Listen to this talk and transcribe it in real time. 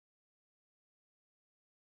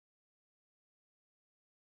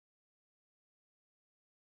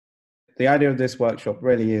the idea of this workshop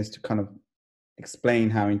really is to kind of explain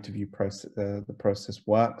how interview process, the process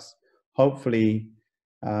works. Hopefully,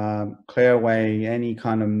 clear away any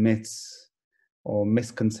kind of myths or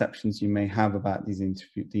misconceptions you may have about the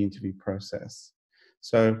interview process.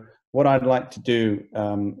 So what I'd like to do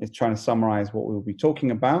is try to summarize what we'll be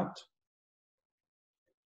talking about.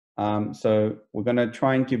 So we're going to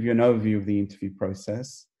try and give you an overview of the interview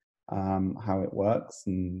process, how it works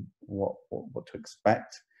and what to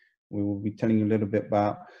expect. We will be telling you a little bit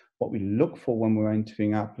about what we look for when we're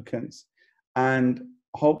interviewing applicants, and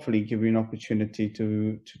hopefully give you an opportunity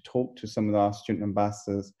to talk to some of our student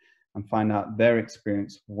ambassadors and find out their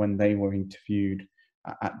experience when they were interviewed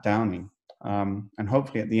at Downing. And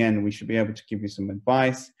hopefully at the end, we should be able to give you some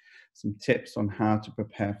advice, some tips on how to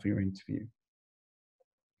prepare for your interview.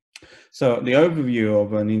 So the overview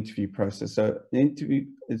of an interview process. So the interview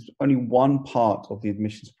is only one part of the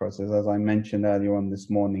admissions process, as I mentioned earlier on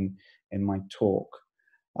this morning in my talk.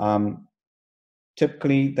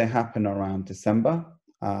 Typically, they happen around December.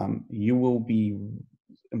 You will be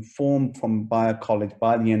informed by a college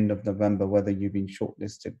by the end of November whether you've been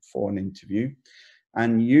shortlisted for an interview.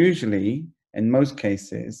 And usually, in most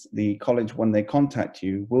cases, the college, when they contact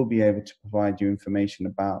you, will be able to provide you information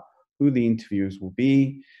about who the interviewers will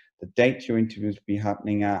be, the date your interviews will be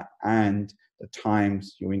happening at, and the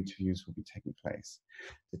times your interviews will be taking place.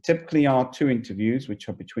 There typically are 2 interviews, which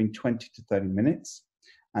are between 20 to 30 minutes,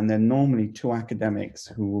 and they're normally 2 academics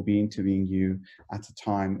who will be interviewing you at a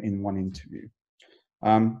time in one interview.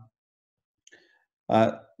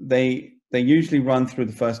 They usually run through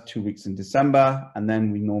the first 2 weeks in December, and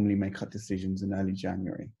then we normally make our decisions in early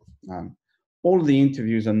January. All of the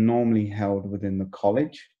interviews are normally held within the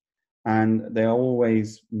college, and they're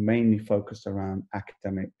always mainly focused around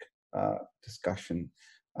academic discussion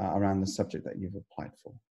around the subject that you've applied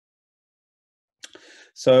for.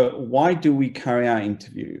 So why do we carry out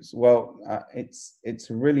interviews? Well, it's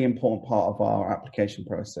a really important part of our application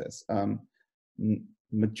process.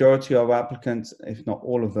 Majority of applicants, if not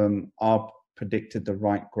all of them, are predicted the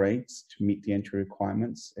right grades to meet the entry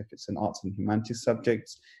requirements. If it's an arts and humanities subject,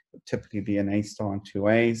 it would typically be an A star and 2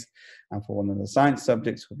 A's. And for one of the science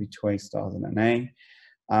subjects, will be 2 A stars and an A.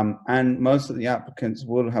 And most of the applicants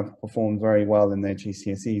will have performed very well in their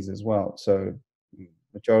GCSEs as well. So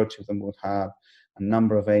majority of them would have a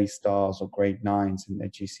number of A stars or grade 9s in their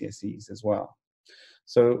GCSEs as well.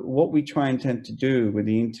 So what we try and tend to do with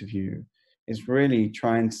the interview is really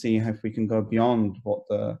try and see if we can go beyond what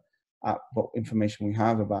information we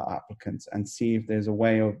have about applicants, and see if there's a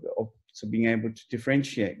way of being able to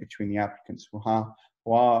differentiate between the applicants who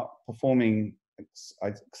are performing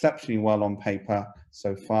exceptionally well on paper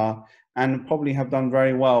so far, and probably have done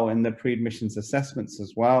very well in the pre-admissions assessments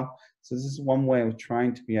as well. So this is one way of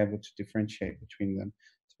trying to be able to differentiate between them,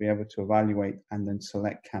 to be able to evaluate and then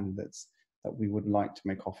select candidates that we would like to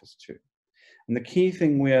make offers to. And the key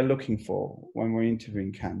thing we are looking for when we're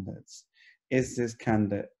interviewing candidates is this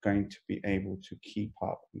candidate going to be able to keep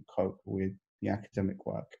up and cope with the academic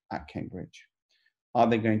work at Cambridge? Are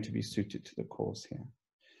they going to be suited to the course here?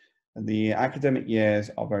 And the academic years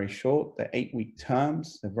are very short. They're 8-week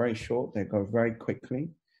terms. They're very short. They go very quickly.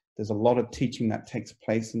 There's a lot of teaching that takes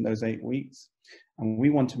place in those 8 weeks. And we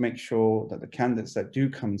want to make sure that the candidates that do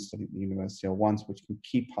come and study at the university are ones which can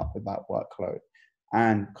keep up with that workload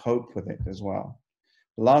and cope with it as well.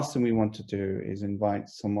 The last thing we want to do is invite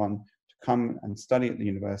someone to come and study at the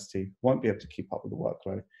university, won't be able to keep up with the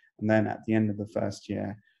workload, and then at the end of the first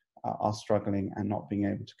year are struggling and not being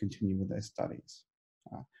able to continue with their studies.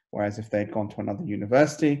 Whereas if they'd gone to another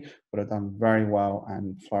university, would have done very well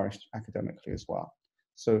and flourished academically as well.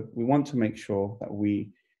 So we want to make sure that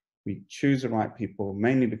we choose the right people,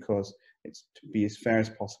 mainly because it's to be as fair as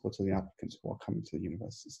possible to the applicants who are coming to the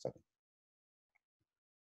university to study.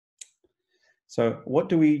 So what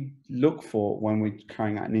do we look for when we're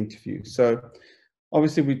carrying out an interview? So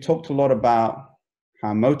obviously we talked a lot about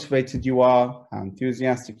how motivated you are, how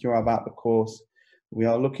enthusiastic you are about the course. We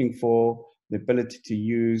are looking for the ability to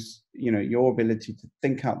use, your ability to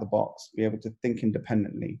think out the box, be able to think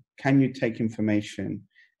independently. Can you take information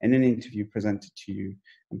in an interview presented to you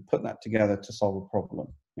and put that together to solve a problem,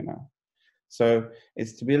 So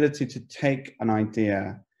it's the ability to take an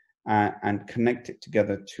idea and connect it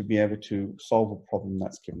together to be able to solve a problem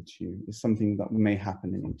that's given to you is something that may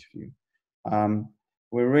happen in an interview.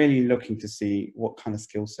 We're really looking to see what kind of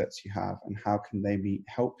skill sets you have and how can they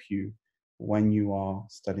help you when you are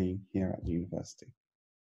studying here at the university.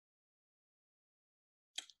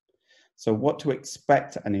 So what to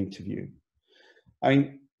expect at an interview?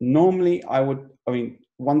 Normally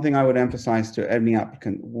one thing I would emphasize to any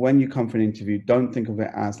applicant, when you come for an interview, don't think of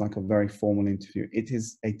it as like a very formal interview. It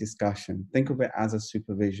is a discussion. Think of it as a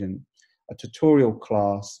supervision, a tutorial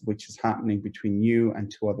class, which is happening between you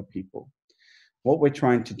and two other people. What we're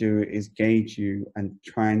trying to do is gauge you and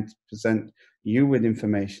try and present you with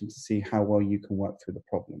information to see how well you can work through the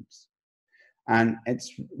problems. And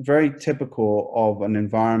it's very typical of an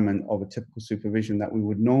environment of a typical supervision that we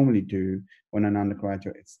would normally do when an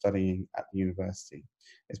undergraduate is studying at the university.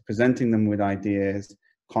 It's presenting them with ideas,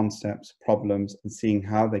 concepts, problems, and seeing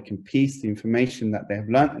how they can piece the information that they have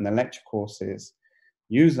learned in the lecture courses,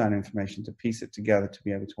 use that information to piece it together to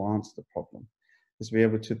be able to answer the problem. Is to be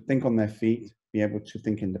able to think on their feet, be able to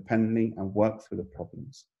think independently and work through the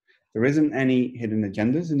problems. There isn't any hidden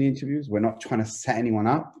agendas in the interviews. We're not trying to set anyone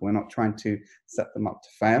up. We're not trying to set them up to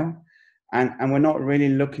fail. And we're not really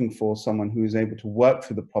looking for someone who's able to work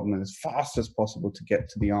through the problem as fast as possible to get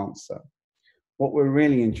to the answer. What we're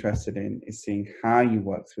really interested in is seeing how you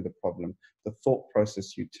work through the problem, the thought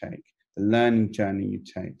process you take, the learning journey you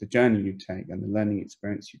take, the journey you take, and the learning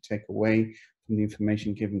experience you take away from the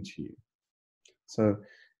information given to you. So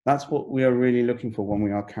that's what we are really looking for when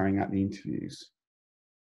we are carrying out the interviews.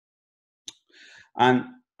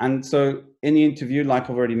 And so in the interview, like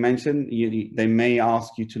I've already mentioned, they may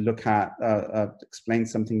ask you to look at, explain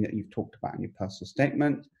something that you've talked about in your personal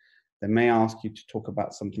statement. They may ask you to talk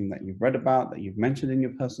about something that you've read about, that you've mentioned in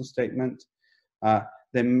your personal statement.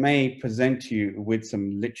 They may present you with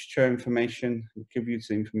some literature information, give you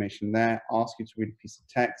some information there, ask you to read a piece of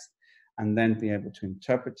text, and then be able to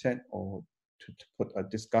interpret it or to put a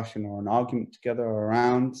discussion or an argument together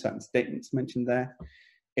around certain statements mentioned there.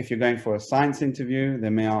 If you're going for a science interview, they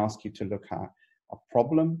may ask you to look at a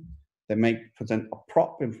problem. They may present a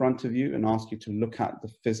prop in front of you and ask you to look at the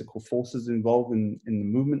physical forces involved in the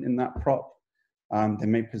movement in that prop. They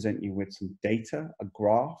may present you with some data, a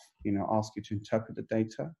graph, ask you to interpret the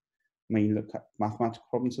data. May look at mathematical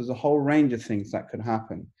problems. There's a whole range of things that could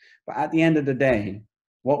happen. But at the end of the day,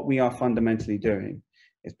 what we are fundamentally doing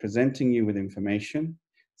is presenting you with information,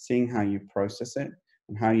 seeing how you process it,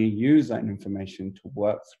 and how you use that information to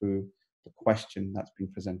work through the question that's been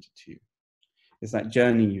presented to you. It's that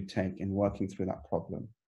journey you take in working through that problem.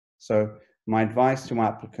 So my advice to my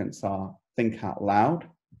applicants are think out loud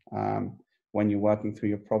when you're working through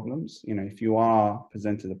your problems. If you are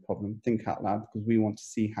presented a problem, think out loud, because we want to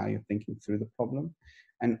see how you're thinking through the problem.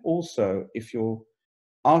 And also, if you're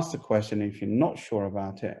asked a question, if you're not sure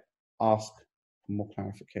about it, ask for more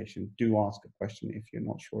clarification. Do ask a question if you're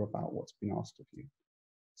not sure about what's been asked of you.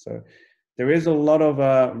 So there is a lot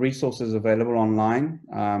of resources available online.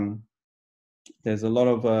 There's a lot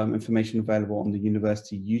of information available on the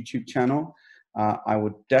university YouTube channel. I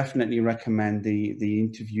would definitely recommend the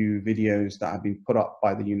interview videos that have been put up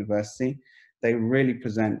by the university. They really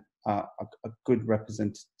present a good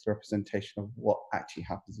representation of what actually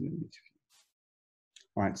happens in an interview.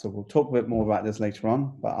 All right, so we'll talk a bit more about this later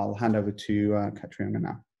on, but I'll hand over to Katrina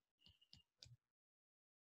now.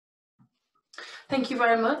 Thank you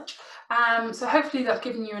very much. So hopefully that's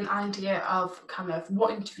given you an idea of kind of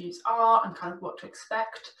what interviews are and kind of what to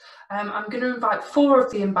expect. I'm going to invite 4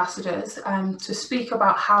 of the ambassadors to speak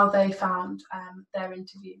about how they found their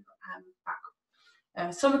interview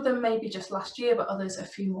back. Some of them maybe just last year, but others a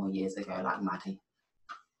few more years ago, like Maddie.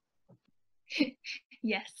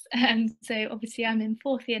 Yes, so obviously I'm in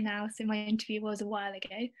 4th year now, so my interview was a while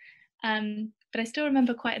ago, but I still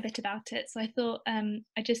remember quite a bit about it. So I thought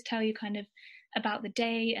I'd just tell you kind of about the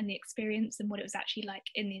day and the experience and what it was actually like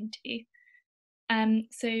in the interview.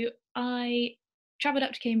 So I travelled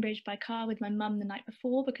up to Cambridge by car with my mum the night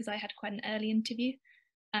before because I had quite an early interview,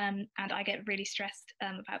 and I get really stressed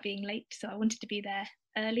about being late, so I wanted to be there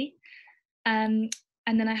early. And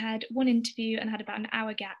then I had one interview and had about an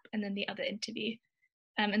hour gap, and then the other interview.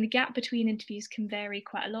 And the gap between interviews can vary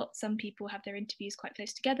quite a lot. Some people have their interviews quite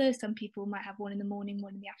close together. Some people might have one in the morning,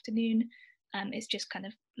 one in the afternoon. It's just kind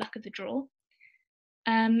of luck of the draw.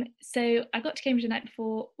 So I got to Cambridge the night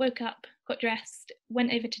before, woke up, got dressed,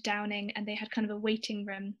 went over to Downing, and they had kind of a waiting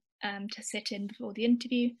room to sit in before the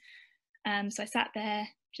interview. So I sat there,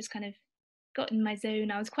 just kind of got in my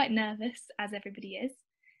zone. I was quite nervous, as everybody is.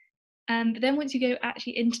 But then once you go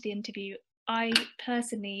actually into the interview, I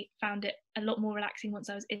personally found it a lot more relaxing once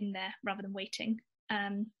I was in there rather than waiting.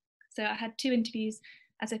 So I had 2 interviews,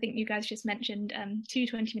 as I think you guys just mentioned, 2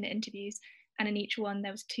 20-minute interviews, and in each one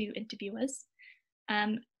there was 2 interviewers.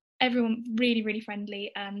 Everyone really, really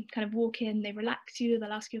friendly, kind of walk in, they relax you,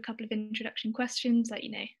 they'll ask you a couple of introduction questions like,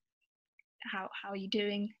 how are you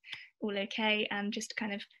doing, all okay, just to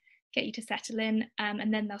kind of get you to settle in,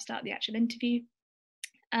 and then they'll start the actual interview.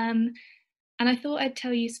 And I thought I'd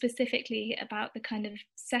tell you specifically about the kind of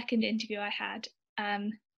second interview I had.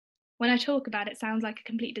 When I talk about it, it sounds like a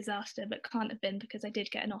complete disaster, but can't have been because I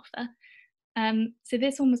did get an offer. So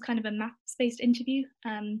this one was kind of a maths-based interview.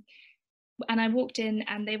 And I walked in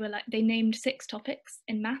and they were like, they named 6 topics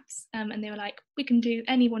in maths, and they were like, we can do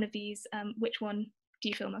any one of these. Which one do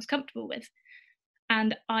you feel most comfortable with?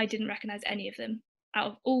 And I didn't recognize any of them. Out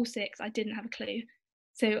of all 6, I didn't have a clue.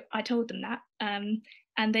 So I told them that,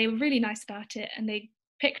 and they were really nice about it. And they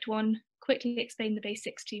picked one, quickly explained the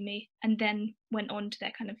basics to me, and then went on to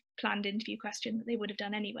their kind of planned interview question that they would have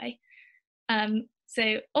done anyway.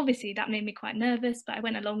 So obviously that made me quite nervous, but I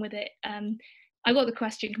went along with it. I got the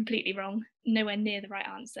question completely wrong, nowhere near the right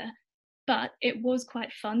answer, but it was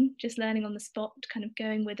quite fun just learning on the spot, kind of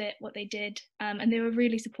going with it, what they did, and they were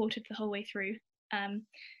really supportive the whole way through.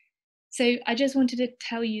 So I just wanted to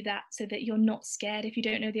tell you that so that you're not scared if you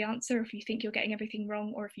don't know the answer, or if you think you're getting everything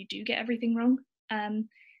wrong, or if you do get everything wrong,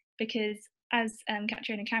 because as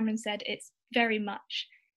Katrina and Cameron said, it's very much,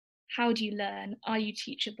 how do you learn? Are you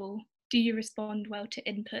teachable? Do you respond well to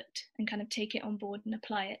input and kind of take it on board and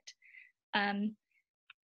apply it?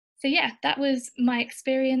 So yeah, that was my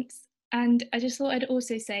experience. And I just thought I'd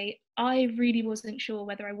also say, I really wasn't sure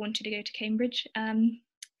whether I wanted to go to Cambridge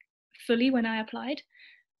fully when I applied.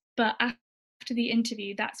 But after the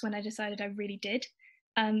interview, that's when I decided I really did,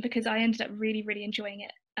 because I ended up really, really enjoying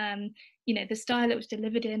it. You know, the style it was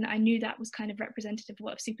delivered in, I knew that was kind of representative of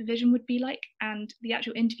what supervision would be like. And the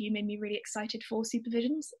actual interview made me really excited for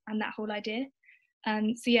supervisions and that whole idea.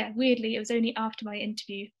 So yeah, weirdly, it was only after my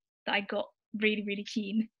interview that I got really, really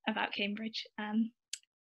keen about Cambridge.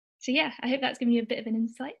 So yeah, I hope that's given you a bit of an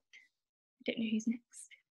insight. I don't know who's next.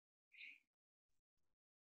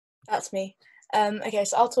 That's me. Okay,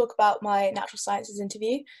 so I'll talk about my natural sciences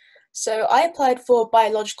interview. So I applied for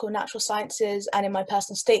biological natural sciences, and in my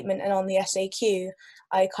personal statement and on the SAQ,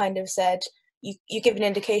 I kind of said, you give an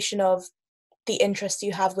indication of the interest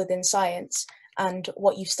you have within science and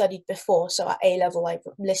what you've studied before. So at A level, I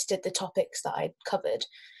listed the topics that I'd covered.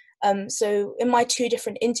 So in my 2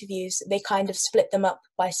 different interviews, they kind of split them up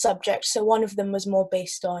by subject. So one of them was more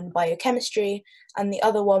based on biochemistry, and the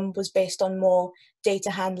other one was based on more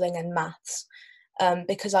data handling and maths,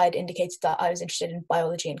 because I'd indicated that I was interested in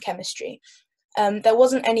biology and chemistry. There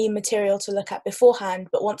wasn't any material to look at beforehand,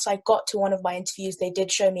 but once I got to one of my interviews, they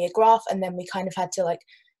did show me a graph, and then we kind of had to like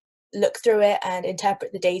look through it and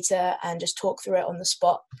interpret the data and just talk through it on the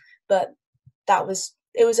spot. But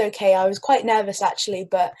it was okay. I was quite nervous actually,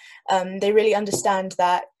 but they really understand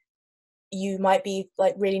that you might be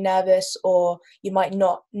like really nervous or you might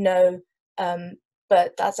not know,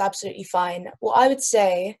 but that's absolutely fine. What I would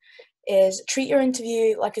say is treat your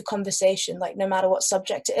interview like a conversation, like no matter what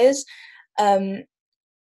subject it is, and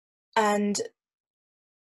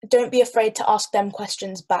don't be afraid to ask them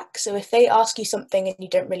questions back. So if they ask you something and you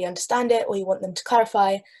don't really understand it or you want them to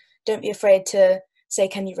clarify, don't be afraid to say,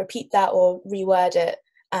 can you repeat that or reword it?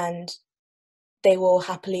 And they will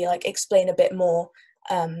happily like explain a bit more,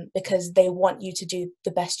 because they want you to do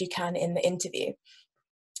the best you can in the interview.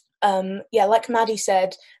 Yeah, like Maddie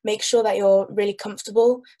said, make sure that you're really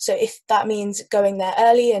comfortable. So if that means going there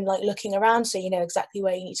early and like looking around so you know exactly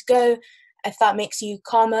where you need to go, if that makes you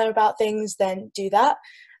calmer about things, then do that.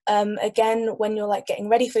 Again, when you're like getting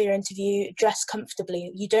ready for your interview, dress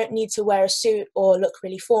comfortably. You don't need to wear a suit or look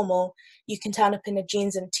really formal. You can turn up in a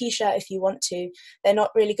jeans and t-shirt if you want to. They're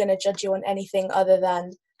not really going to judge you on anything other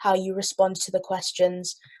than how you respond to the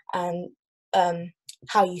questions and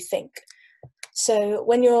how you think. So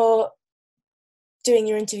when you're doing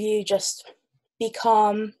your interview, just be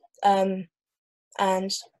calm and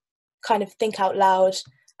kind of think out loud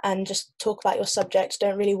and just talk about your subject.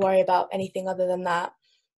 Don't really worry about anything other than that.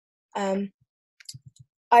 I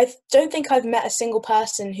don't think I've met a single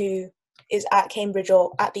person who is at Cambridge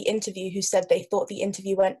or at the interview who said they thought the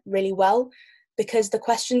interview went really well, because the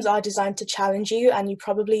questions are designed to challenge you and you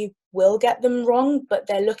probably will get them wrong, but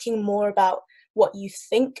they're looking more about what you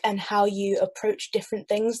think and how you approach different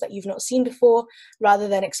things that you've not seen before, rather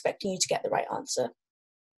than expecting you to get the right answer.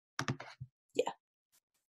 Yeah.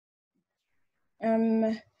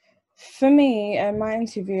 For me, my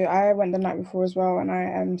interview, I went the night before as well, and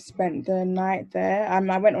I spent the night there. I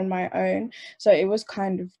went on my own, so it was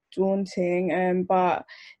kind of daunting, but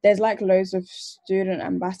there's like loads of student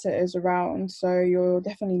ambassadors around, so you're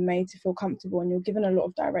definitely made to feel comfortable and you're given a lot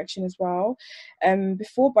of direction as well.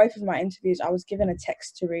 Before both of my interviews, I was given a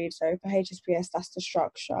text to read. So for HSPS, that's the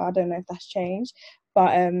structure. I don't know if that's changed,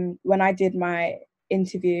 but when I did my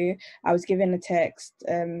interview, I was given a text,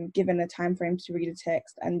 given a time frame to read a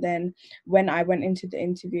text, and then when I went into the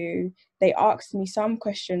interview, they asked me some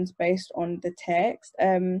questions based on the text,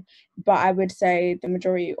 but I would say the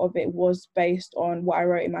majority of it was based on what I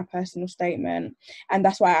wrote in my personal statement. And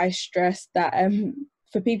that's why I stressed that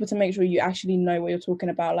for people to make sure you actually know what you're talking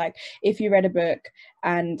about. Like, if you read a book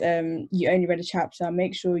and you only read a chapter,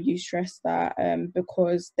 make sure you stress that,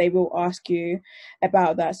 because they will ask you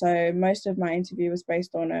about that. So most of my interview was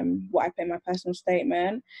based on what I put in my personal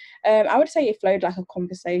statement. I would say it flowed like a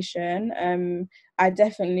conversation. I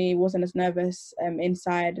definitely wasn't as nervous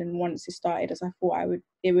inside and once it started as I thought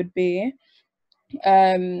it would be.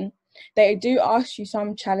 They do ask you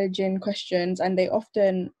some challenging questions, and they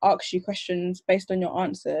often ask you questions based on your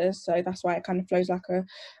answers, so that's why it kind of flows like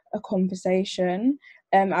a conversation.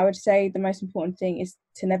 I would say the most important thing is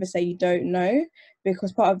to never say you don't know,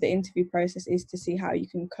 because part of the interview process is to see how you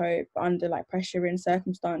can cope under like pressure in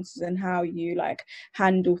circumstances and how you like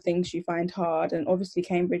handle things you find hard. And obviously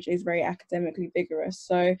Cambridge is very academically vigorous,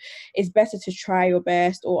 so it's better to try your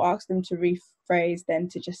best or ask them to rephrase than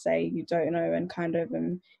to just say you don't know and kind of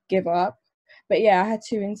give up. But yeah, I had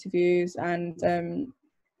 2 interviews, and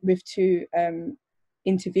with 2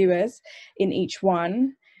 interviewers in each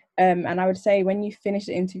one. And I would say when you finish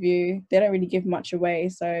the interview, they don't really give much away.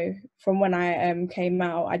 So from when I came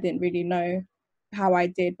out, I didn't really know how I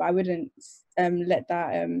did, but I wouldn't let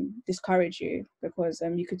that discourage you, because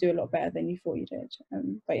you could do a lot better than you thought you did.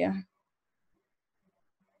 But yeah.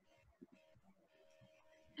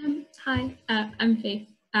 Hi, I'm Faith,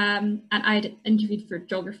 and I'd interviewed for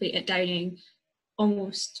geography at Downing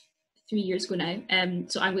almost 3 years ago now,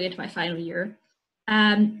 so I'm going into my final year.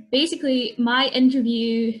 Basically, my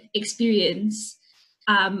interview experience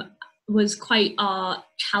was quite a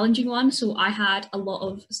challenging one. So I had a lot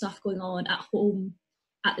of stuff going on at home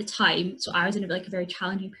at the time. So I was in a very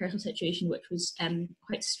challenging personal situation, which was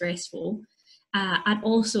quite stressful. And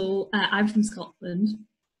also, I'm from Scotland,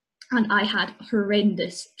 and I had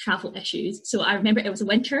horrendous travel issues. So I remember it was a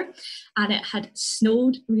winter and it had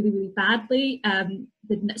snowed really, really badly.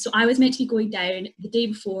 So I was meant to be going down the day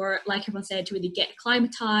before, like everyone said, to really get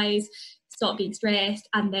acclimatised, stop being stressed.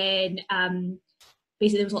 And then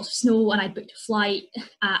basically there was lots of snow and I'd booked a flight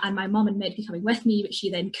and my mum had meant to be coming with me, but she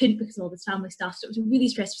then couldn't because of all this family stuff. So it was a really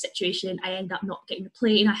stressful situation. I ended up not getting the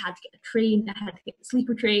plane. I had to get the train. I had to get the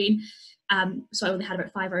sleeper train. So I only had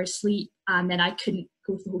about 5 hours sleep, and then I couldn't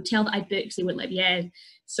go to the hotel that I'd booked because they wouldn't let me in.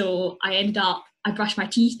 So I brushed my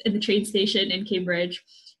teeth in the train station in Cambridge,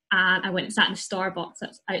 and I went and sat in a Starbucks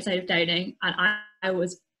that's outside of Downing, and I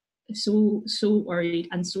was so worried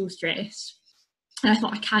and so stressed. And I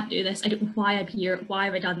thought, I can't do this. I don't know why I'm here. Why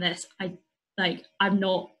have I done this? I'm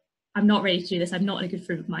not ready to do this. I'm not in a good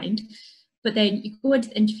frame of mind. But then you go into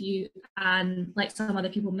the interview, and like some other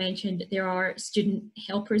people mentioned, there are student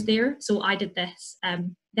helpers there. So I did this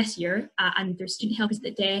this year, and there's student helpers at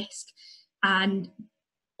the desk. And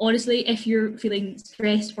honestly, if you're feeling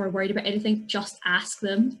stressed or worried about anything, just ask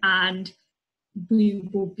them, and we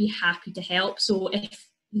will be happy to help. So if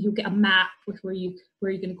you'll get a map with where you're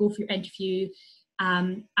going to go for your interview,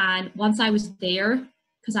 and once I was there,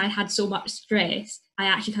 because I had so much stress, I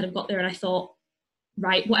actually kind of got there and I thought,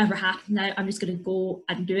 right, whatever happens now, I'm just going to go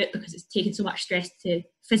and do it, because it's taken so much stress to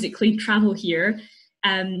physically travel here.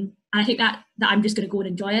 And I think that I'm just going to go and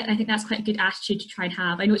enjoy it. And I think that's quite a good attitude to try and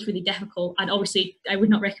have. I know it's really difficult, and obviously I would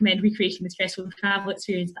not recommend recreating the stressful travel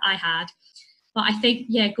experience that I had. But I think,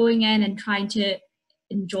 yeah, going in and trying to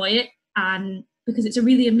enjoy it, and because it's a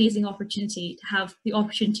really amazing opportunity to have the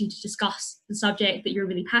opportunity to discuss the subject that you're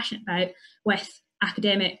really passionate about with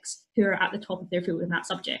academics who are at the top of their field in that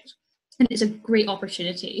subject. And it's a great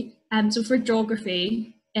opportunity. So for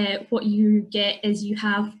geography, what you get is you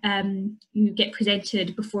get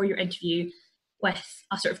presented before your interview with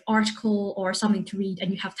a sort of article or something to read,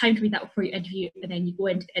 and you have time to read that before your interview, and then you go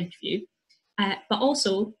into the interview. But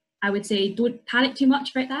also, I would say don't panic too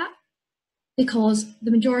much about that, because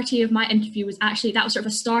the majority of my interview was actually, that was sort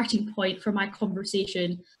of a starting point for my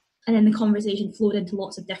conversation, and then the conversation flowed into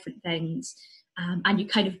lots of different things. And you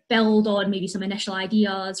kind of build on maybe some initial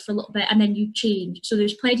ideas for a little bit, and then you change. So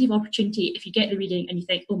there's plenty of opportunity. If you get the reading and you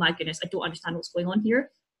think, oh my goodness, I don't understand what's going on here,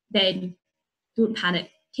 then don't panic.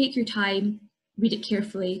 Take your time, read it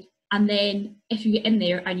carefully, and then if you get in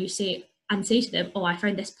there and you say to them, oh, I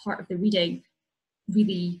found this part of the reading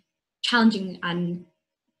really challenging, and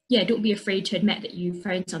yeah, don't be afraid to admit that you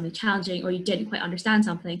found something challenging or you didn't quite understand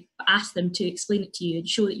something, but ask them to explain it to you and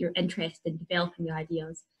show that you're interested in developing the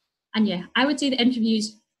ideas. And yeah, I would say the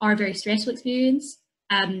interviews are a very stressful experience.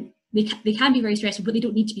 They can be very stressful, but they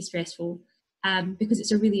don't need to be stressful, because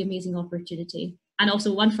it's a really amazing opportunity. And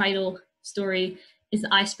also one final story is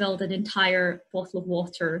that I spilled an entire bottle of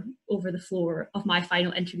water over the floor of my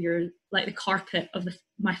final interview, like the carpet of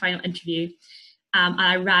my final interview. And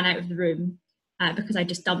I ran out of the room because I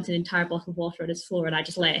just dumped an entire bottle of water on his floor and I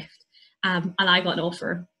just left. And I got an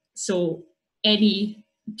offer. So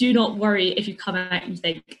do not worry if you come out and you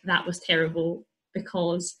think that was terrible,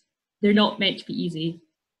 because they're not meant to be easy.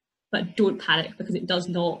 But don't panic, because it does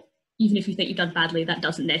not, even if you think you've done badly, that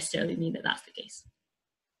doesn't necessarily mean that that's the case.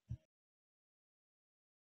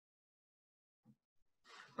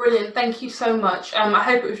 Brilliant, thank you so much. I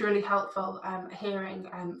hope it was really helpful hearing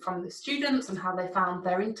from the students and how they found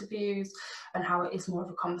their interviews and how it is more of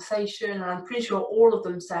a conversation. And I'm pretty sure all of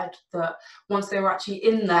them said that once they were actually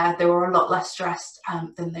in there, they were a lot less stressed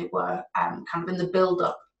than they were kind of in the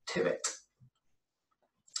build-up to it.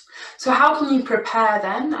 So how can you prepare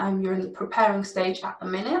then? You're in the preparing stage at the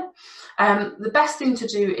minute. The best thing to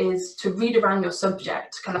do is to read around your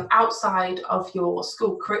subject, kind of outside of your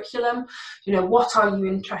school curriculum. You know, what are you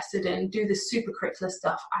interested in? Do the super curricular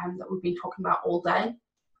stuff that we've been talking about all day.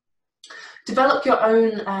 Develop your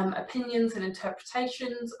own opinions and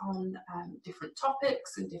interpretations on different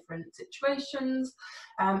topics and different situations.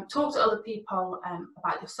 Talk to other people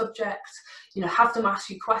about your subject. You know, have them ask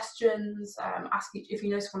you questions. If you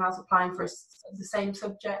know someone else applying for the same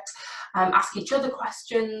subject, ask each other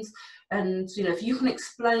questions. And you know, if you can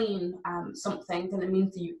explain something, then it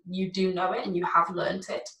means that you do know it and you have learnt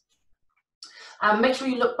it. Make sure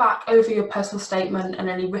you look back over your personal statement and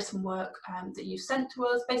any written work that you sent to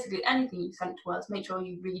us. Basically anything you sent to us, make sure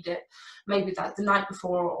you read it, maybe that the night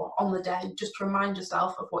before or on the day, just to remind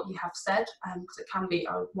yourself of what you have said, because it can be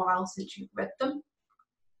a while since you've read them.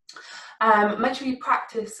 Make sure you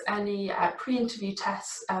practice any pre-interview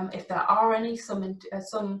tests if there are any.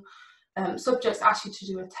 Some subjects ask you to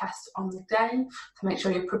do a test on the day, to make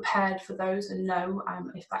sure you're prepared for those and know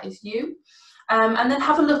if that is you. And then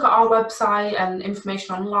have a look at our website and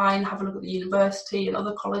information online, have a look at the university and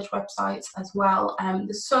other college websites as well.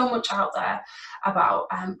 There's so much out there about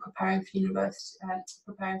preparing for university,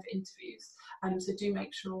 preparing for interviews. So do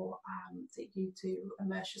make sure that you do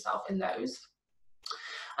immerse yourself in those.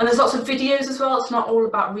 And there's lots of videos as well. It's not all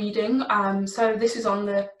about reading. So this is on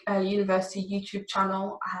the university YouTube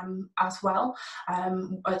channel as well.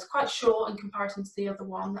 It's quite short in comparison to the other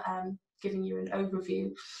one, giving you an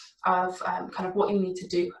overview of kind of what you need to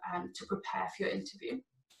do to prepare for your interview.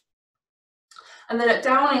 And then at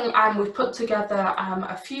Downing, we've put together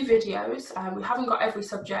a few videos. We haven't got every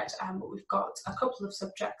subject, but we've got a couple of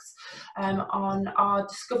subjects on our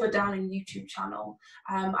Discover Downing YouTube channel,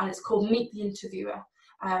 and it's called Meet the Interviewer.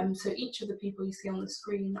 So each of the people you see on the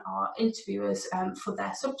screen are interviewers for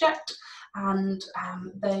their subject, and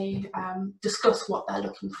they discuss what they're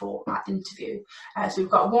looking for at interview. So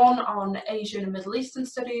we've got one on Asian and Middle Eastern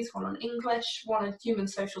Studies, one on English, one on Human,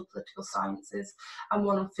 Social, Political Sciences, and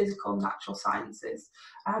one on Physical and Natural Sciences.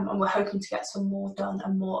 And we're hoping to get some more done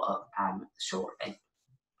and more up shortly.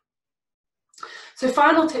 So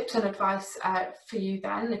final tips and advice for you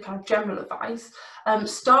then, the kind of general advice,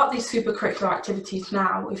 start these super curricular activities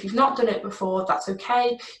now. If you've not done it before, that's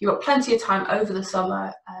okay. You've got plenty of time over the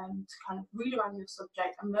summer to kind of read around your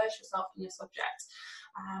subject, immerse yourself in your subject,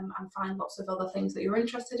 and find lots of other things that you're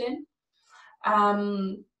interested in.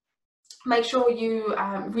 Make sure you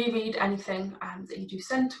reread anything that you do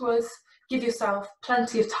send to us. Give yourself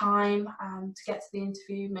plenty of time to get to the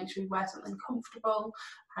interview. Make sure you wear something comfortable,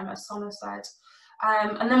 as Sona said.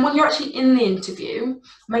 And then when you're actually in the interview,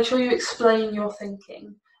 make sure you explain your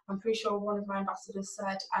thinking. I'm pretty sure one of my ambassadors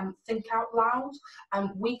said, think out loud.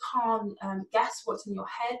 We can't guess what's in your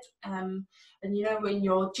head. And you know, in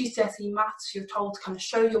your GCSE maths, you're told to kind of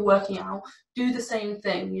show you're working out. Do the same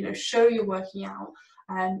thing, you know, show you're working out.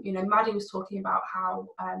 You know, Maddie was talking about how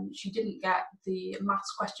she didn't get the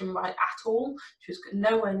maths question right at all. She was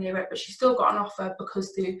nowhere near it, but she still got an offer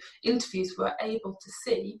because the interviews were able to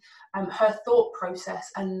see her thought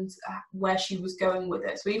process and where she was going with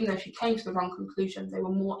it. So even though she came to the wrong conclusion, they were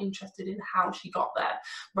more interested in how she got there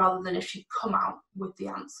rather than if she'd come out with the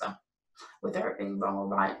answer, whether it being wrong or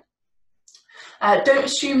right. Don't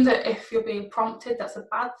assume that if you're being prompted, that's a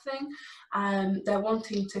bad thing. They're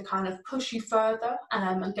wanting to kind of push you further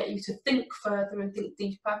and get you to think further and think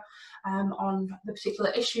deeper on the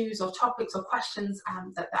particular issues or topics or questions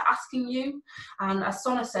that they're asking you. And as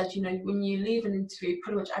Sona said, you know, when you leave an interview,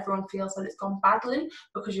 pretty much everyone feels that it's gone badly,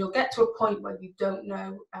 because you'll get to a point where you don't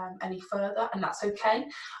know any further, and that's okay,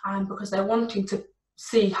 because they're wanting to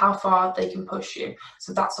see how far they can push you.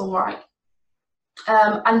 So that's all right.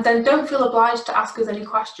 And then don't feel obliged to ask us any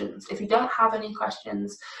questions. If you don't have any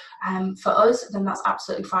questions for us, then that's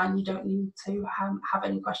absolutely fine. You don't need to have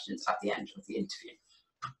any questions at the end of the interview.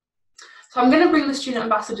 So I'm going to bring the student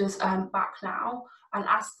ambassadors back now and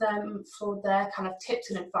ask them for their kind of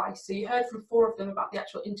tips and advice. So you heard from 4 of them about the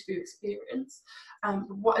actual interview experience.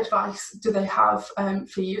 What advice do they have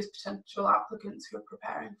for you as potential applicants who are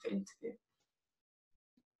preparing for interview?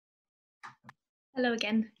 Hello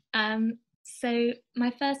again. So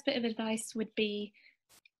my first bit of advice would be,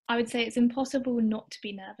 I would say it's impossible not to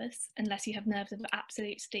be nervous unless you have nerves of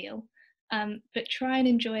absolute steel, but try and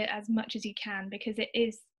enjoy it as much as you can, because it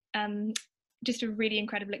is just a really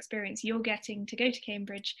incredible experience. You're getting to go to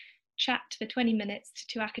Cambridge, chat for 20 minutes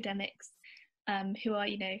to 2 academics who are,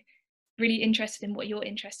 you know, really interested in what you're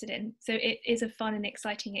interested in. So it is a fun and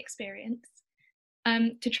exciting experience.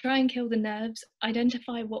 To try and kill the nerves,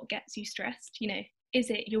 identify what gets you stressed. You know, is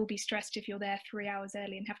it you'll be stressed if you're there 3 hours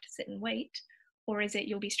early and have to sit and wait? Or is it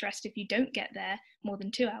you'll be stressed if you don't get there more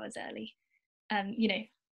than 2 hours early? You know,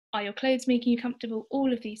 are your clothes making you comfortable?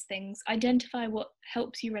 All of these things. Identify what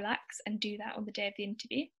helps you relax and do that on the day of the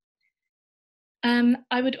interview.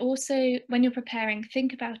 I would also, when you're preparing,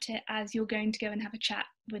 think about it as you're going to go and have a chat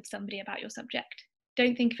with somebody about your subject.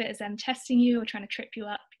 Don't think of it as them testing you or trying to trip you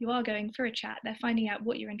up. You are going for a chat. They're finding out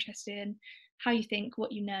what you're interested in, how you think,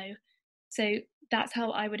 what you know. So that's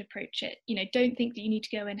how I would approach it. You know, don't think that you need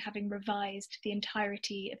to go in having revised the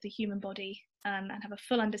entirety of the human body and have a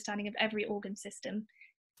full understanding of every organ system,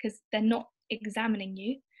 because they're not examining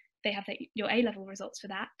you. They have your A-level results for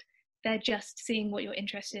that. They're just seeing what you're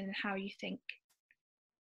interested in and how you think.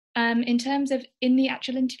 In terms of in the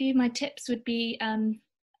actual interview, my tips would be,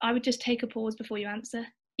 I would just take a pause before you answer.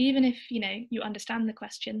 Even if, you know, you understand the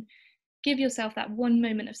question, give yourself that 1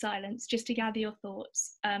 moment of silence just to gather your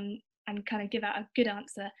thoughts and kind of give out a good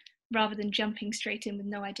answer rather than jumping straight in with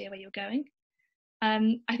no idea where you're going.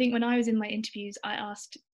 I think when I was in my interviews, I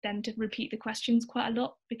asked them to repeat the questions quite a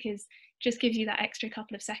lot, because it just gives you that extra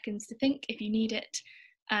couple of seconds to think if you need it.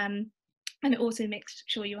 And it also makes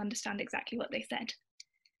sure you understand exactly what they said.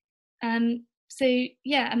 So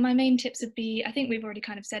yeah, and my main tips would be, I think we've already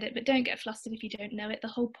kind of said it, but don't get flustered if you don't know it. The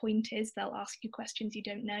whole point is they'll ask you questions you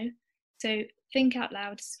don't know. So think out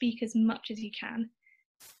loud, speak as much as you can.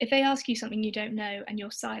 If they ask you something you don't know and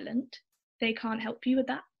you're silent, they can't help you with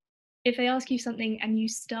that. If they ask you something and you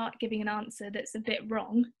start giving an answer that's a bit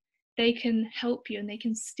wrong, they can help you and they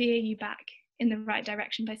can steer you back in the right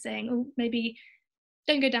direction by saying, oh, maybe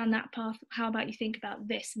don't go down that path. How about you think about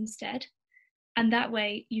this instead? And that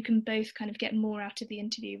way you can both kind of get more out of the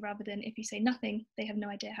interview, rather than if you say nothing, they have no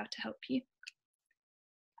idea how to help you.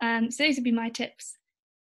 So those would be my tips.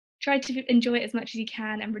 Try to enjoy it as much as you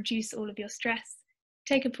can and reduce all of your stress.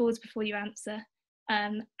 Take a pause before you answer,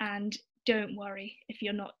 and don't worry if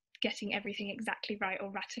you're not getting everything exactly right or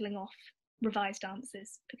rattling off revised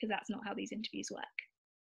answers, because that's not how these interviews work.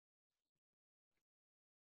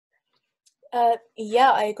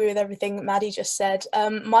 Yeah, I agree with everything Maddie just said.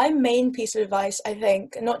 My main piece of advice, I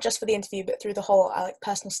think, not just for the interview, but through the whole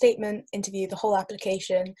personal statement, interview, the whole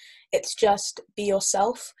application, it's just be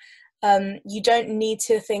yourself. You don't need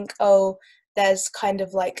to think, oh, there's kind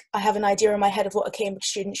of like, I have an idea in my head of what a Cambridge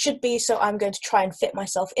student should be, so I'm going to try and fit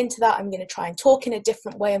myself into that. I'm going to try and talk in a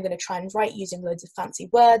different way. I'm going to try and write using loads of fancy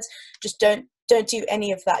words. Just don't do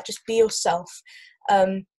any of that. Just be yourself.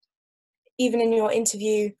 Even in your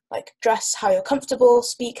interview, like, dress how you're comfortable,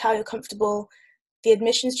 speak how you're comfortable. The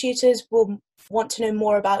admissions tutors will want to know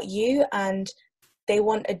more about you, and they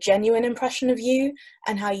want a genuine impression of you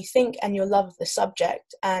and how you think and your love of the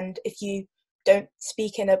subject. And if you don't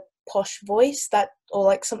speak in a posh voice or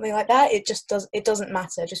like something like that, it doesn't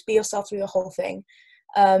matter. Just be yourself through the whole thing.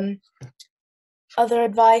 Other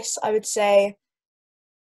advice, I would say,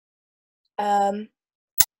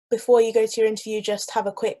 before you go to your interview, just have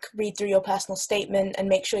a quick read through your personal statement and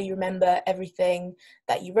make sure you remember everything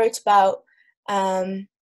that you wrote about,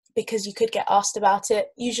 because you could get asked about it.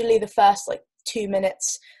 Usually the first 2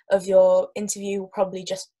 minutes of your interview will probably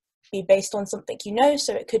just be based on something you know.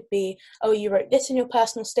 So it could be, oh, you wrote this in your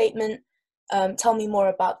personal statement, tell me more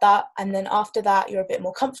about that. And then after that, you're a bit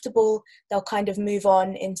more comfortable. They'll kind of move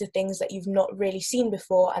on into things that you've not really seen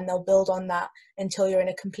before, and they'll build on that until you're in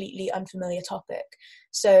a completely unfamiliar topic.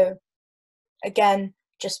 So again,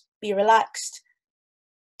 just be relaxed.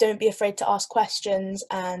 Don't be afraid to ask questions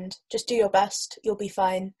and just do your best. You'll be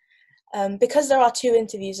fine. Because there are 2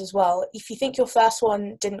 interviews as well, if you think your first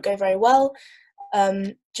one didn't go very well,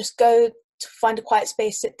 just go to find a quiet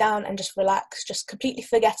space, sit down and just relax. Just completely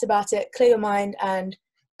forget about it, clear your mind, and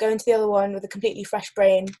go into the other one with a completely fresh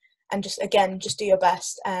brain, and just do your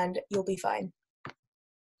best and you'll be fine.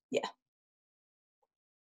 yeah.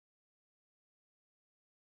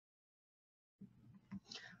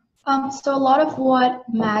 So a lot of what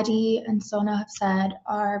Maddie and Sona have said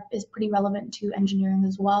is pretty relevant to engineering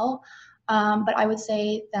as well. But I would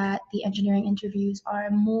say that the engineering interviews are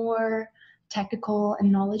more technical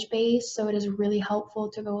and knowledge-based, so it is really helpful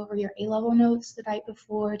to go over your A-level notes the night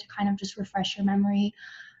before to kind of just refresh your memory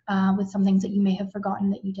with some things that you may have forgotten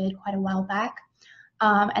that you did quite a while back.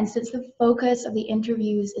 And since the focus of the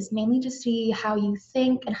interviews is mainly to see how you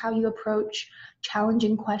think and how you approach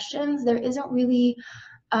challenging questions, there isn't really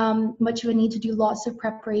much of a need to do lots of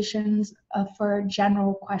preparations for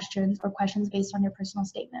general questions or questions based on your personal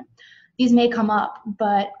statement. These may come up,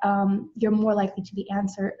 but you're more likely to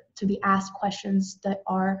be asked questions that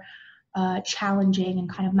are challenging and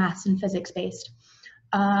kind of maths and physics based.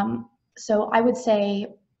 So I would say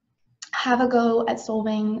have a go at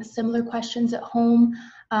solving similar questions at home.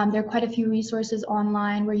 There are quite a few resources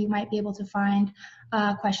online where you might be able to find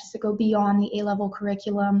questions that go beyond the A-level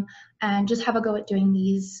curriculum, and just have a go at doing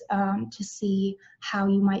these to see how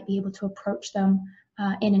you might be able to approach them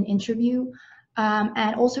in an interview.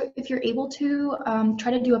 And also, if you're able to,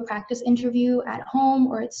 try to do a practice interview at home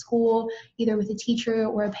or at school, either with a teacher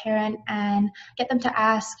or a parent, and get them to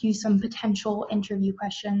ask you some potential interview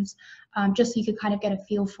questions, just so you could kind of get a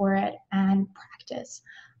feel for it and practice.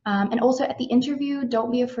 And also at the interview,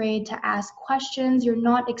 don't be afraid to ask questions. You're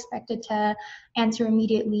not expected to answer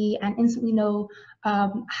immediately and instantly know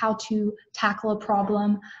how to tackle a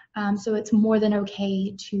problem. So it's more than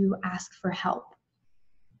okay to ask for help.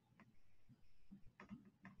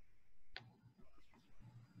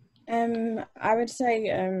 I would say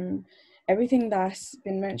everything that's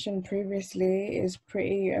been mentioned previously is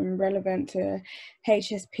pretty relevant to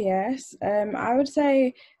HSPS. I would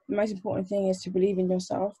say the most important thing is to believe in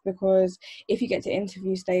yourself, because if you get to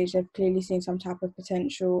interview stage, they've clearly seen some type of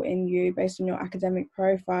potential in you based on your academic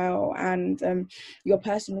profile and your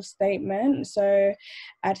personal statement. So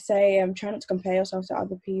I'd say try not to compare yourself to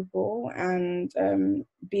other people and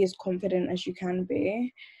be as confident as you can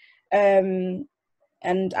be.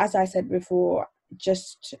 And as I said before,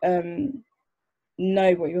 just know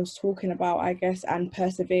what you're talking about, I guess, and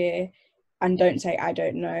persevere, and don't say, I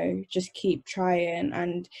don't know. Just keep trying.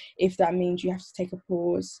 And if that means you have to take a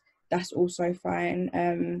pause, that's also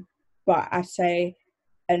fine. But I'd say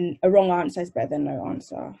a wrong answer is better than no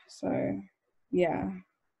answer. So, yeah.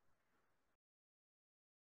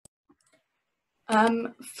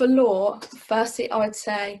 For law, firstly, I would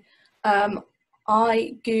say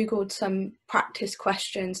I googled some practice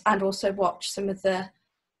questions and also watched some of the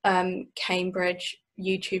Cambridge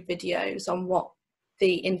YouTube videos on what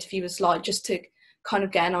the interview was like, just to kind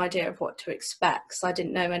of get an idea of what to expect, because I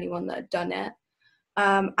didn't know anyone that had done it.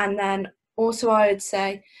 And then also I would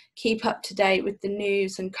say keep up to date with the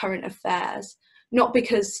news and current affairs, not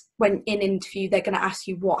because when in interview they're going to ask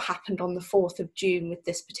you what happened on the 4th of June with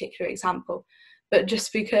this particular example, but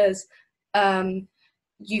just because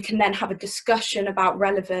you can then have a discussion about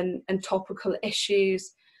relevant and topical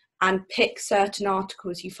issues and pick certain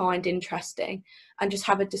articles you find interesting and just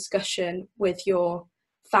have a discussion with your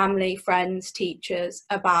family, friends, teachers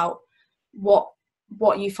about what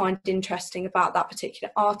you find interesting about that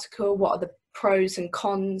particular article, what are the pros and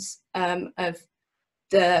cons of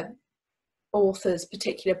the author's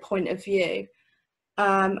particular point of view.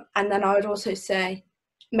 And then I would also say,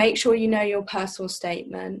 make sure you know your personal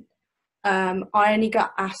statement. I only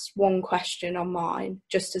got asked one question on mine,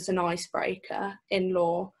 just as an icebreaker in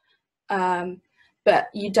law. But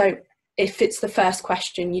you don't, if it's the first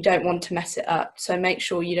question, you don't want to mess it up. So make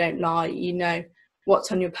sure you don't lie, you know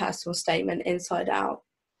what's on your personal statement inside out.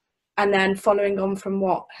 And then following on from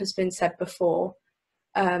what has been said before,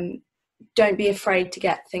 don't be afraid to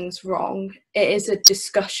get things wrong. It is a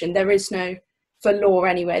discussion. There is no, for law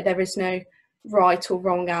anyway, there is no right or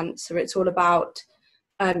wrong answer. It's all about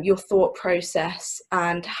your thought process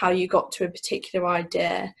and how you got to a particular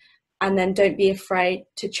idea. And then don't be afraid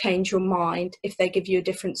to change your mind if they give you a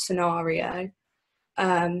different scenario.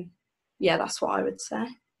 Yeah, that's what I would say.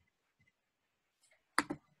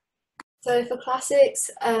 So for classics,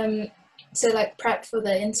 so like prep for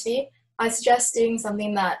the interview, I suggest doing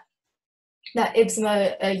something that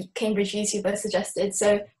Ibsmo, a Cambridge YouTuber, suggested.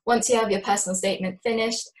 So once you have your personal statement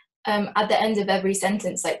finished, at the end of every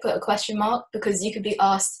sentence, like put a question mark, because you could be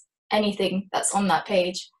asked anything that's on that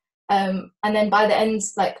page. And then by the end,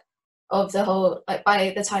 like of the whole, like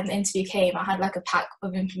by the time the interview came, I had like a pack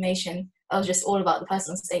of information that was just all about the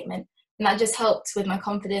personal statement. And that just helped with my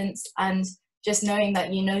confidence and just knowing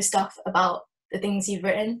that you know stuff about the things you've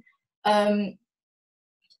written. And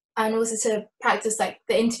also to practice like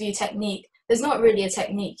the interview technique, there's not really a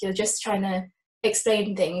technique. You're just trying to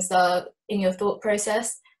explain things that are in your thought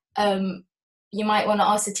process. You might want to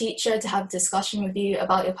ask the teacher to have a discussion with you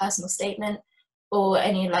about your personal statement or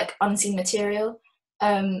any like unseen material.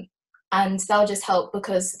 And that'll just help,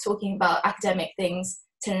 because talking about academic things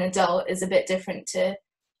to an adult is a bit different to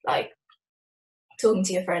like talking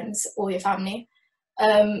to your friends or your family.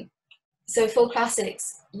 So for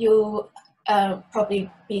classics, you'll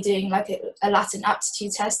probably be doing like a Latin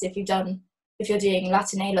aptitude test if you're doing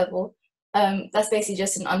Latin A level. That's basically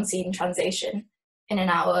just an unseen translation in an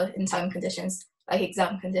hour in time conditions, like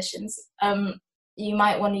exam conditions. You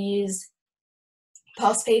might want to use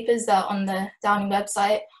past papers that are on the Downing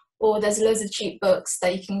website, or there's loads of cheap books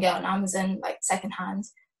that you can get on Amazon, like secondhand,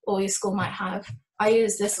 or your school might have. I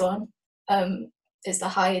use this one. It's the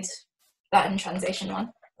Hyde Latin translation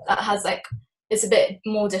one. That has like, it's a bit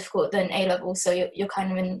more difficult than A level, so you're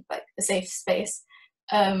kind of in like a safe space.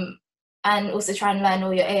 And also try and learn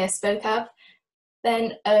all your AS vocab.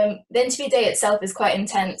 Then the interview day itself is quite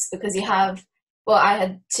intense, because you have, well, I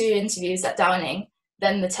had 2 interviews at Downing,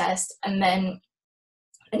 then the test, and then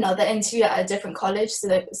another interview at a different college.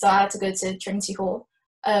 So I had to go to Trinity Hall.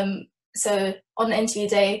 So on the interview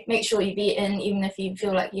day, make sure you've eaten, even if you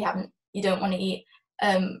feel like you don't want to eat,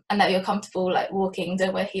 and that you're comfortable like walking.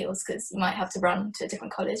 Don't wear heels, because you might have to run to a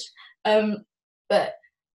different college.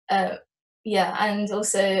 Yeah, and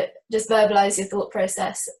also just verbalize your thought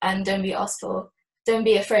process, and don't be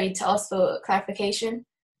afraid to ask for clarification,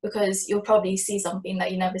 because you'll probably see something that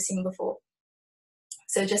you've never seen before.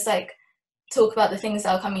 So just like talk about the things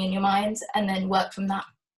that are coming in your mind and then work from that.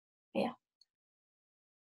 Yeah.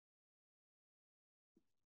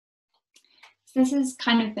 So this has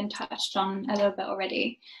kind of been touched on a little bit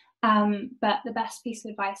already, but the best piece of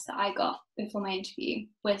advice that I got before my interview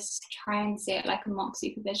was to try and see it like a mock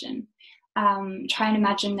supervision. Try and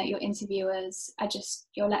imagine that your interviewers are just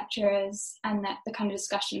your lecturers, and that the kind of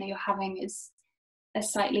discussion that you're having is a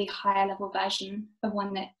slightly higher level version of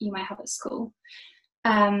one that you might have at school.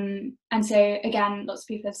 And so again, lots of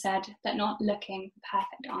people have said they're not looking for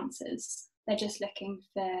perfect answers. They're just looking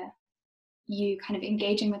for you kind of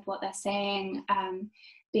engaging with what they're saying,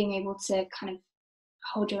 being able to kind of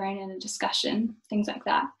hold your own in a discussion, things like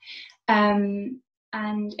that.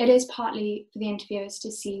 And it is partly for the interviewers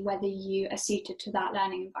to see whether you are suited to that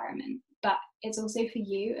learning environment, but it's also for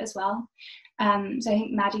you as well. So I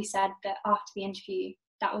think Maddie said that after the interview,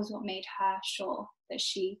 that was what made her sure that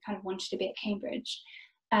she kind of wanted to be at Cambridge.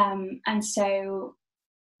 And so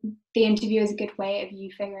the interview is a good way of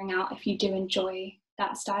you figuring out if you do enjoy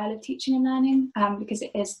that style of teaching and learning, because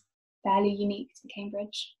it is fairly unique to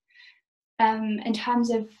Cambridge. In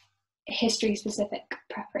terms of history specific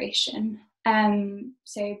preparation,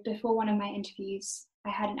 so before one of my interviews, I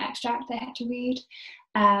had an extract I had to read,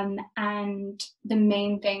 and the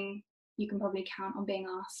main thing you can probably count on being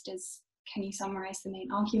asked is, can you summarize the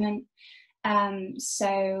main argument?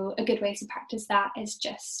 So a good way to practice that is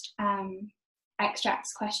just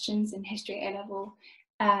extracts questions in history A level,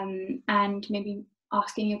 and maybe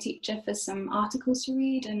asking your teacher for some articles to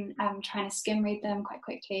read, and trying to skim read them quite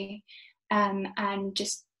quickly, and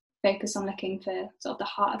just focus on looking for sort of the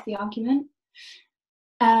heart of the argument.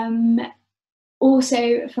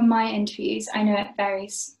 Also, for my interviews, I know it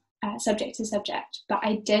varies subject to subject, but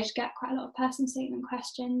I did get quite a lot of personal statement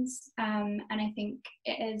questions, and I think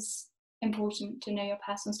it is important to know your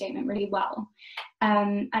personal statement really well.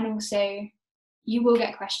 And also, you will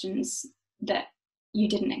get questions that you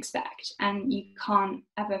didn't expect, and you can't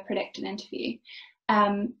ever predict an interview.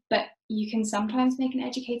 But you can sometimes make an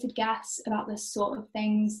educated guess about the sort of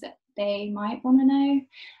things that they might want to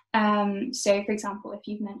know. So for example, if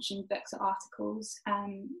you've mentioned books or articles,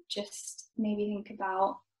 just maybe think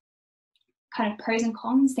about kind of pros and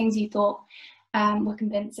cons, things you thought were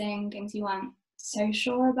convincing, things you weren't so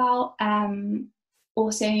sure about.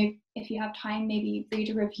 Also, if you have time, maybe read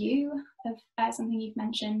a review of something you've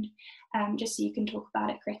mentioned, just so you can talk about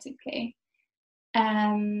it critically.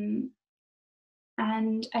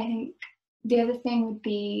 And I think the other thing would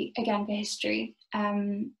be, again, for history,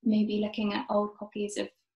 maybe looking at old copies of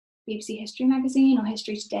BBC History magazine or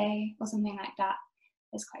History Today or something like that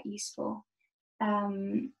is quite useful.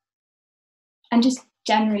 And just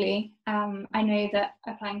generally, I know that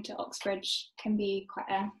applying to Oxbridge can be quite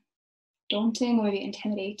a daunting or maybe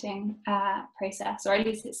intimidating process, or at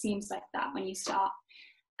least it seems like that when you start.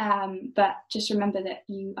 But just remember that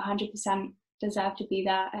you 100% deserve to be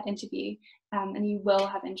there at interview, and you will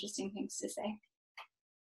have interesting things to say.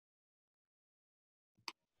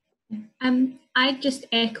 I just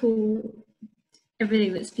echo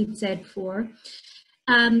everything that's been said before.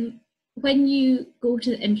 when you go to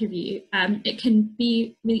the interview, it can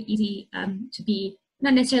be really easy to be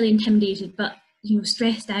not necessarily intimidated, but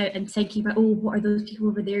stressed out and thinking about, oh, what are those people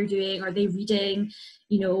over there doing? Are they reading?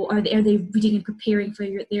 Are they reading and preparing for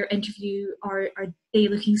their interview? Are they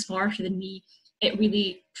looking smarter than me? It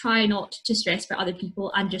really, try not to stress about other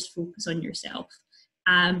people and just focus on yourself,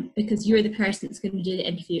 because you're the person that's going to do the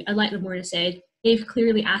interview. And like Lamorna said, they've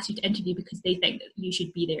clearly asked you to interview because they think that you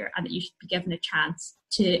should be there and that you should be given a chance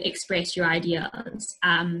to express your ideas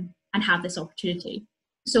and have this opportunity.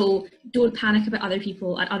 So don't panic about other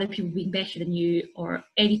people and other people being better than you or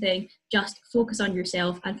anything. Just focus on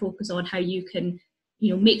yourself and focus on how you can,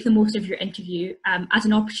 make the most of your interview as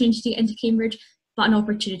an opportunity to get into Cambridge, but an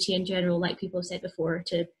opportunity in general, like people have said before,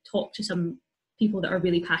 to talk to some people that are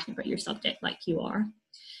really passionate about your subject like you are.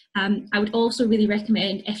 I would also really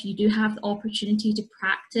recommend, if you do have the opportunity to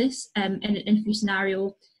practice in an interview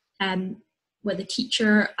scenario with a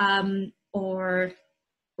teacher or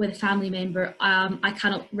with a family member, I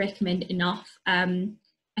cannot recommend enough.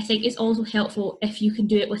 I think it's also helpful if you can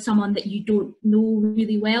do it with someone that you don't know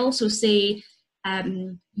really well. So say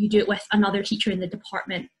you do it with another teacher in the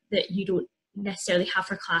department that you don't necessarily have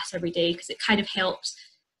for class every day, because it kind of helps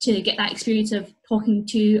to get that experience of talking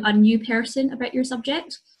to a new person about your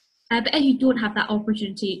subject. But if you don't have that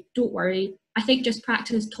opportunity, don't worry. I think just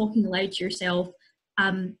practice talking aloud to yourself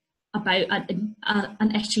about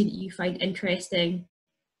an issue that you find interesting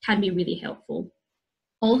can be really helpful.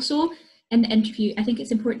 Also, in the interview, I think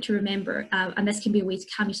it's important to remember, and this can be a way to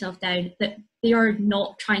calm yourself down, that they are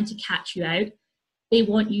not trying to catch you out. They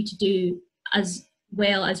want you to do as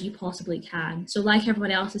well as you possibly can. So like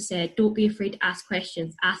everyone else has said, don't be afraid to ask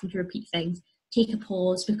questions, ask them to repeat things, take a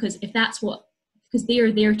pause, because they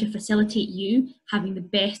are there to facilitate you having the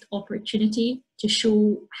best opportunity to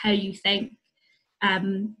show how you think,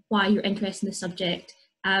 why you're interested in the subject.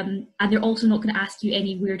 And they're also not going to ask you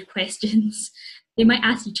any weird questions. They might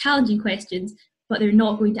ask you challenging questions, but they're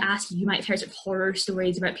not going to ask you might have heard sort of horror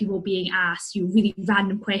stories about people being asked really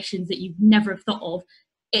random questions that you've never thought of.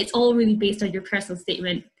 It's all really based on your personal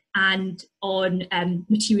statement and on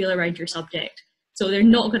material around your subject. So they're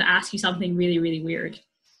not going to ask you something really, really weird.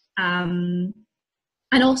 And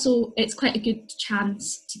also, it's quite a good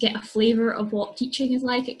chance to get a flavour of what teaching is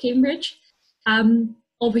like at Cambridge.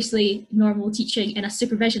 Obviously, normal teaching in a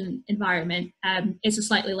supervision environment is a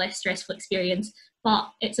slightly less stressful experience, but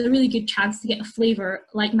it's a really good chance to get a flavour,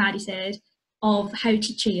 like Maddie said, of how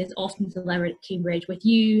teaching is often delivered at Cambridge, with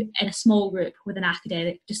you in a small group with an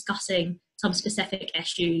academic discussing some specific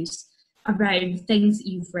issues around things that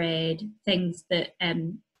you've read, things that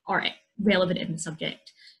are relevant in the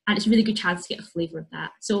subject. And it's a really good chance to get a flavour of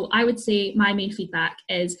that. So I would say my main feedback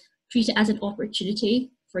is treat it as an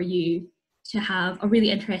opportunity for you to have a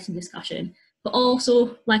really interesting discussion. But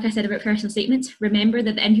also, like I said about personal statements, remember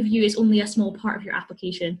that the interview is only a small part of your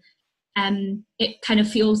application. It kind of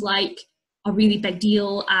feels like a really big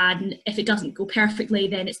deal, and if it doesn't go perfectly,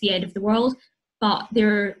 then it's the end of the world. But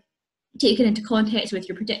they're taken into context with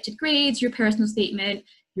your predicted grades, your personal statement,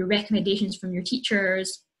 your recommendations from your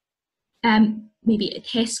teachers, maybe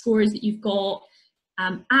test scores that you've got,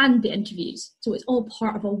 and the interviews. So it's all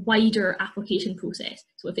part of a wider application process.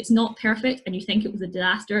 So if it's not perfect and you think it was a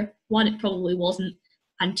disaster, one, it probably wasn't,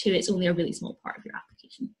 and two, it's only a really small part of your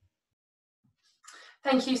application.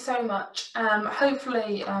 Thank you so much.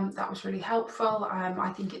 Hopefully that was really helpful.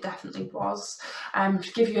 I think it definitely was,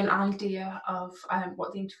 to give you an idea of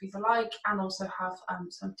what the interviews are like, and also have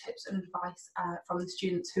some tips and advice from the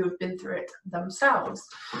students who have been through it themselves.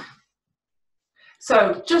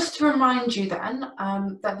 So just to remind you then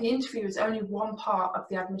that the interview is only one part of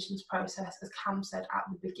the admissions process, as Cam said at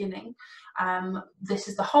the beginning. This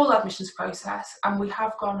is the whole admissions process, and we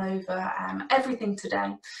have gone over everything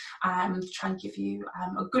today to try and give you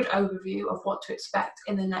a good overview of what to expect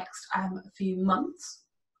in the next few months.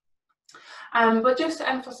 But just to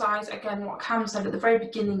emphasise again what Cam said at the very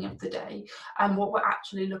beginning of the day, what we're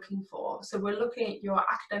actually looking for. So we're looking at your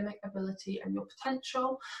academic ability and your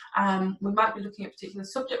potential. We might be looking at particular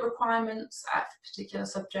subject requirements for particular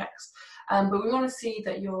subjects, but we want to see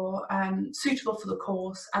that you're suitable for the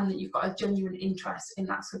course and that you've got a genuine interest in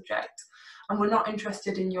that subject. And we're not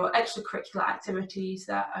interested in your extracurricular activities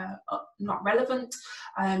that are not relevant,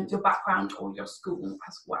 your background or your school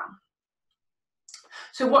as well.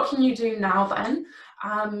 So what can you do now then?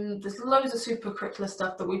 There's loads of supercurricular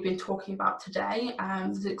stuff that we've been talking about today.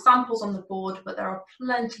 There's examples on the board, but there are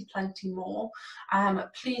plenty more.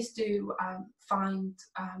 Please do find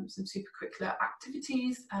some supercurricular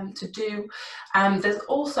activities to do. There's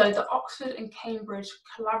also the Oxford and Cambridge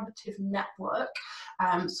Collaborative Network.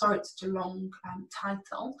 Sorry, it's such a long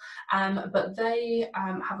title, but they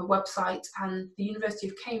have a website, and the University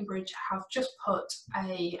of Cambridge have just put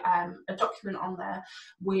a document on there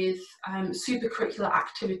with supercurricular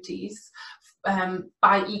activities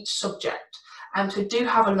by each subject. So do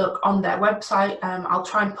have a look on their website. I'll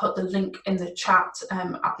try and put the link in the chat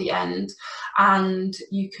at the end, and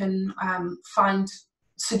you can find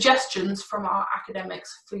suggestions from our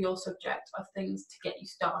academics for your subject of things to get you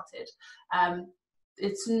started.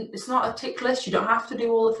 It's not a tick list, you don't have to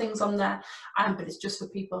do all the things on there, but it's just for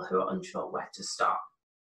people who are unsure where to start.